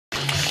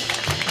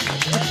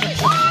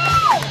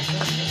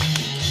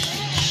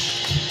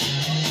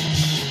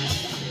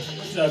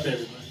up,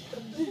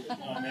 everybody?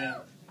 Oh, man.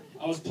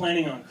 I was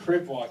planning on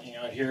crip walking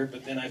out here,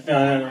 but then I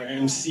found out our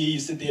MC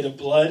used to date a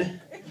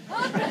blood. So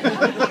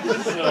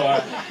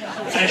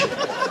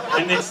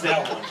I nixed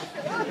that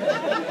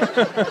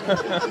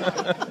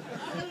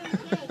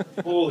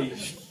one. Holy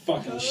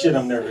fucking shit,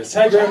 I'm nervous.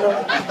 Hi,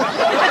 Grandma.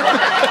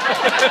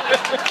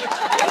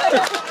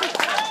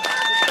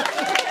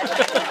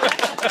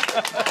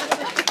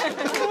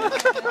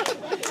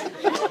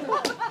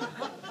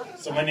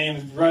 So my name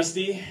is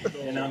Rusty,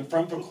 and I'm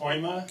from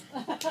Pacoima.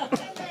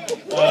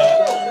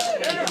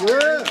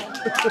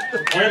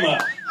 Pacoima.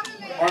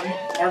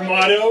 Our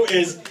motto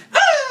is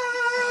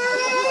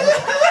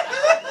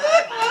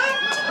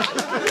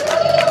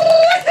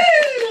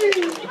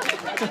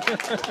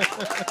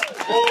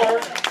or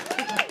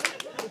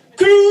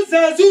Cruz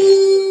Azul.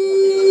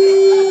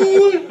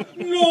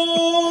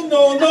 No,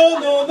 no, no,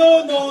 no,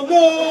 no, no, no.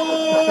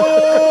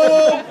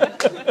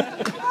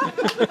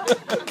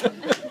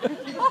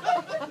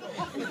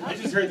 I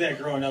just heard that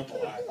growing up a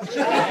lot.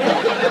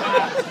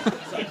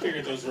 So I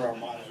figured those were our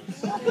mottos.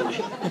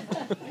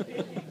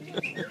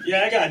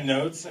 Yeah, I got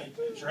notes. I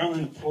drowned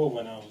in the pool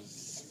when I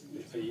was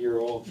a year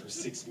old for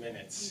 6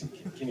 minutes.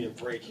 Give me a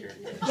break here.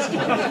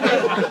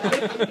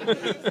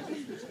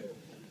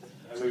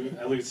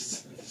 I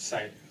lose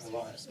sight a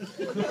lot.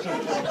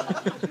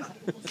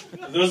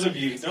 For those of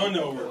you who don't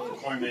know where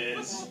Pacoima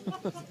is,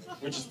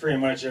 which is pretty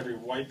much every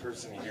white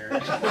person here,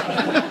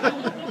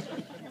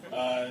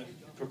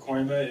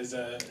 Pacoima is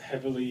a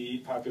heavily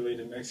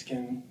populated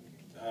Mexican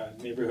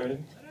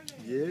neighborhood.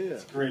 Yeah.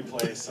 It's a great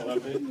place. I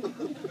love it.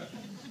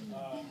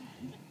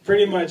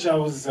 Pretty much I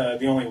was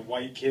the only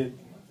white kid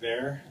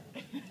there.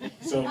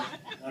 So,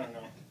 I don't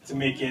know. To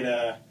make it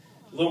a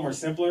little more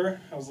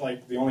simpler, I was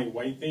like the only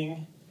white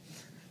thing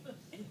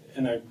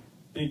in a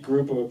big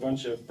group of a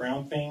bunch of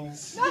brown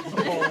things.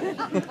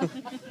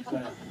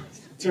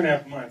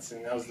 2.5 months,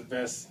 and that was the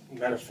best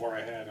metaphor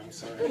I had. I'm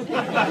sorry.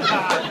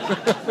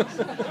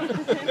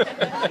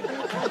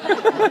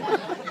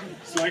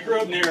 So I grew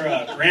up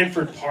near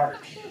Brantford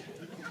Park.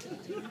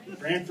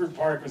 Brantford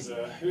Park was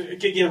it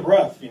could get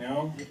rough, you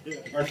know.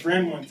 Our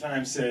friend one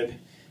time said,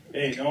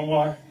 "Hey, don't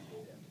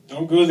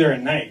go there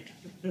at night.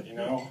 You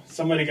know,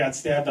 somebody got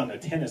stabbed on the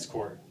tennis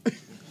court."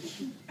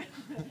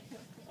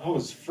 I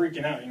was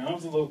freaking out, you know. I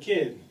was a little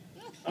kid.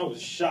 I was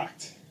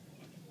shocked.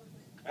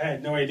 I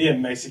had no idea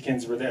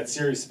Mexicans were that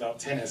serious about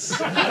tennis.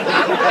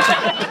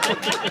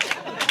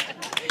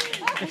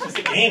 It's just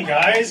a game,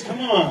 guys. Come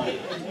on.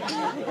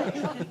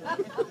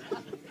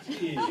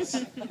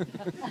 Jeez.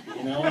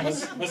 You know,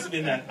 must have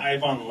been that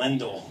Ivan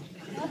Lendl.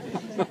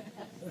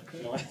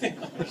 You know, I think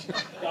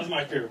that was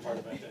my favorite part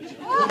about that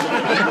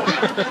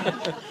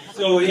joke.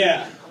 So,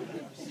 yeah.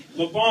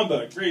 La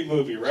Bamba, great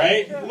movie,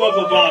 right? Love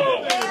La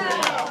Bamba.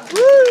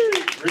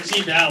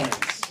 Richie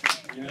Valens,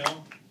 you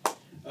know?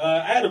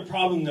 I had a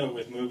problem, though,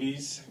 with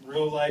movies,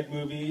 real-life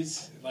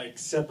movies, like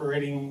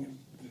separating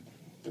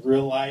the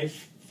real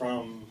life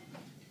from,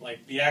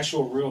 like, the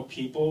actual real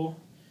people.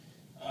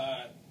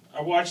 I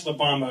watched La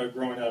Bamba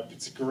growing up.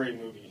 It's a great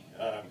movie.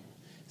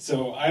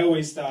 So I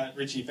always thought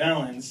Richie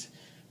Valens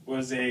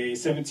was a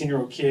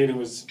 17-year-old kid who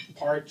was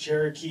part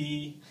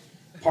Cherokee,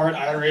 part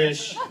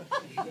Irish,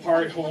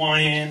 part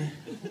Hawaiian,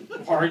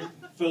 part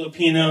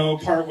Filipino,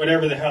 part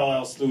whatever the hell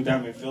else Lou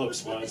Diamond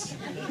Phillips was.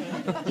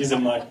 He's a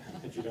mutt,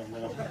 if you don't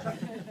know.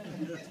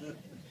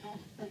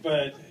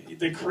 But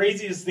the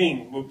craziest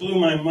thing, what blew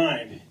my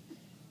mind,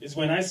 is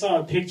when I saw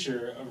a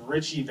picture of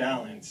Richie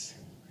Valens.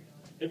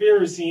 Have you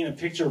ever seen a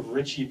picture of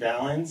Richie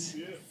Valens?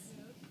 Yes.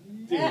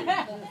 Dude,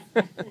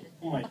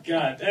 oh my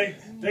God,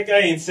 that guy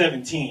ain't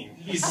 17.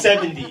 He's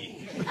 70.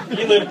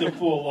 He lived a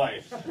full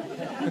life.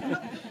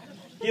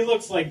 He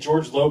looks like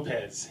George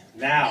Lopez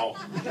now.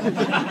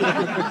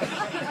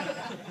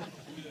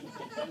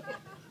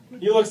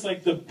 He looks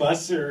like the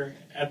busser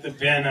at the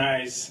Van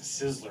Nuys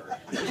Sizzler.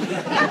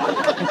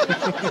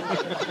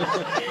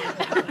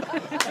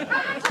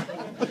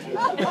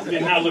 He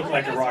did not look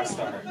like a rock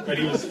star, but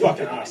he was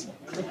fucking awesome.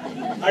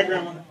 Hi,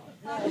 Grandma.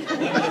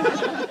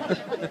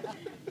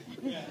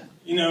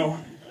 You know,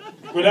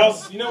 what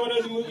else? You know what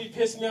other movie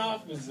pissed me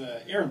off? Was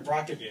Aaron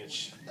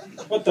Brockovich.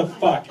 What the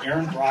fuck,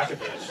 Aaron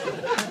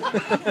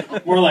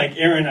Brockovich? More like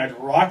Aaron, I'd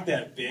rock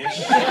that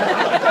bitch.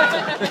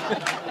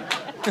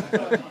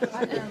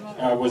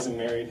 I wasn't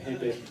married. Hey,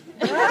 babe.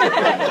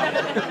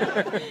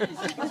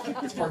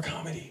 It's for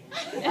comedy.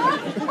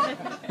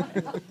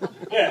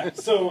 Yeah,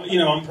 so, you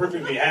know, I'm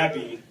perfectly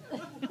happy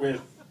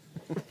with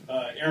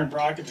Aaron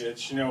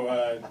Brockovich, you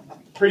know,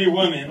 Pretty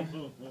Woman,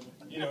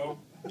 you know,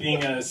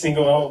 being a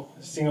single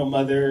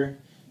mother,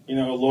 you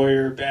know, a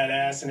lawyer,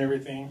 badass and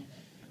everything.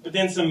 But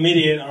then some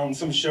idiot on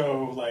some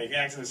show like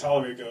Access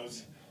Hollywood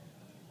goes,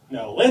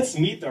 "Now let's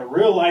meet the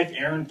real life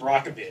Aaron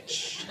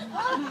Brockovich."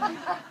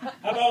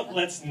 How about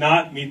let's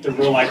not meet the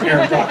real life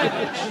Aaron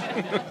Brockovich?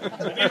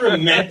 Have you ever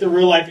met the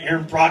real life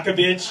Aaron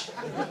Brockovich?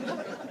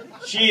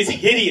 She's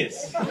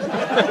hideous.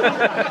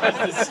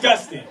 It's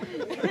disgusting.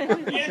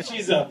 And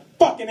she's a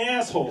fucking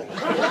asshole.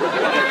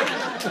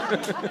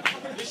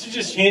 We should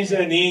just change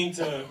that name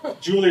to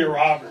Julia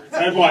Roberts.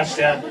 I'd watch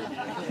that movie.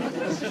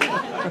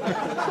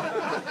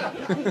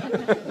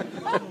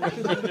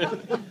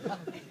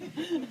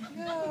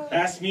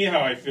 Ask me how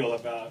I feel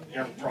about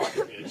Aaron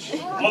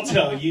Brockovich. I'll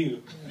tell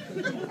you.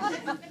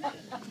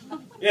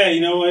 Yeah,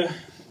 you know what?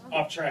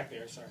 Off track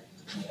there, sorry.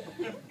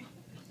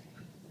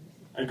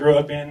 I grew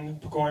up in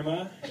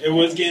Pacoima. It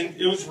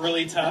was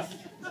really tough,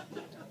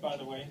 by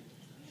the way.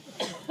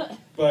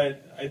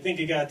 But I think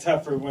it got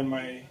tougher when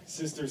my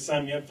sister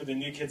signed me up for the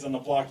New Kids on the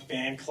Block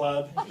fan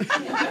club.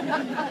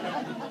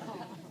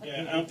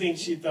 Yeah, I don't think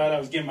she thought I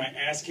was getting my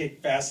ass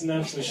kicked fast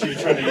enough, so she would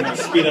try to,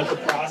 speed up the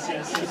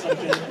process or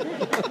something.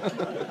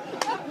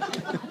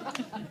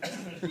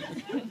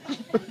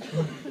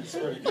 I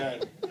swear to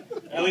God.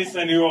 At least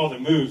I knew all the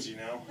moves,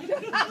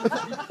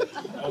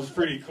 That was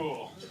pretty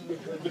cool.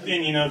 But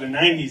then, the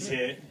 90s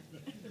hit,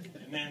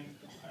 and then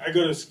I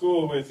go to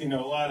school with, a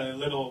lot of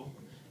little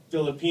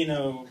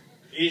Filipino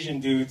Asian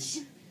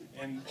dudes,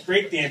 and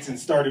breakdancing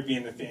started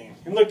being the thing.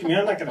 And look at me,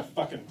 I'm not gonna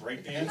fucking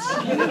breakdance.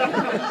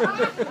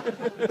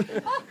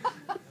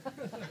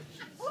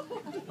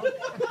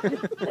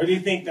 Why do you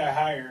think they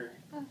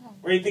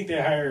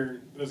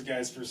hire those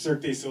guys for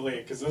Cirque du Soleil?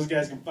 Because those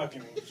guys can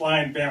fucking fly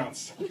and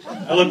bounce.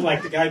 I look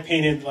like the guy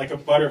painted like a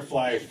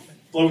butterfly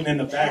floating in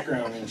the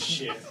background and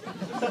shit.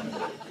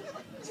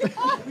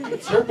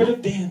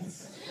 Interpretive dance.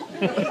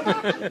 I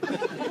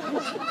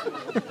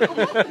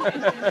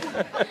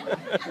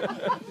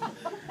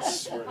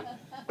swear.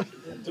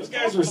 Those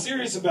guys were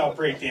serious about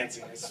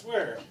breakdancing, I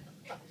swear.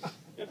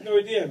 You have no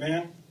idea,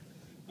 man.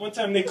 One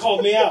time they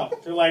called me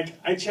out. They're like,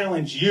 I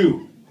challenge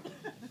you.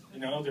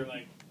 They're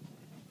like,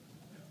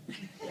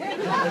 you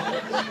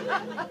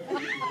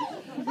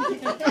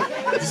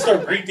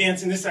start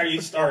breakdancing, this is how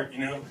you start,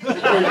 before you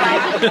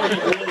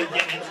really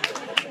get into it.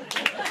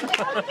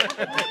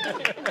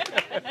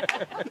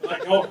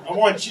 Like, oh, I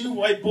want you,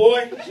 white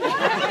boy.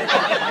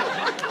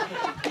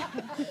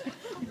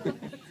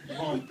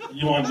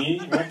 You want me?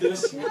 You want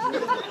this?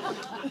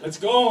 Let's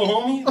go,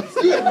 homie. Let's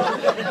do it.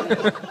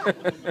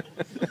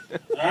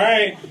 All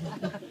right.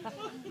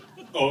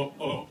 Oh.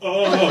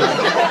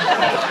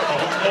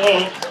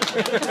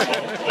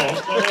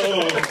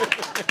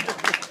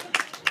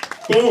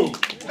 Boom.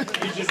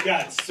 You just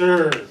got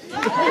served.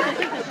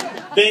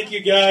 Thank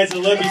you, guys. I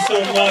love you so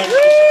much.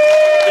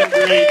 It's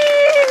been great.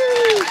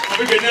 Have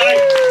a good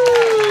night.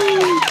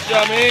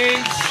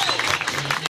 Jamming.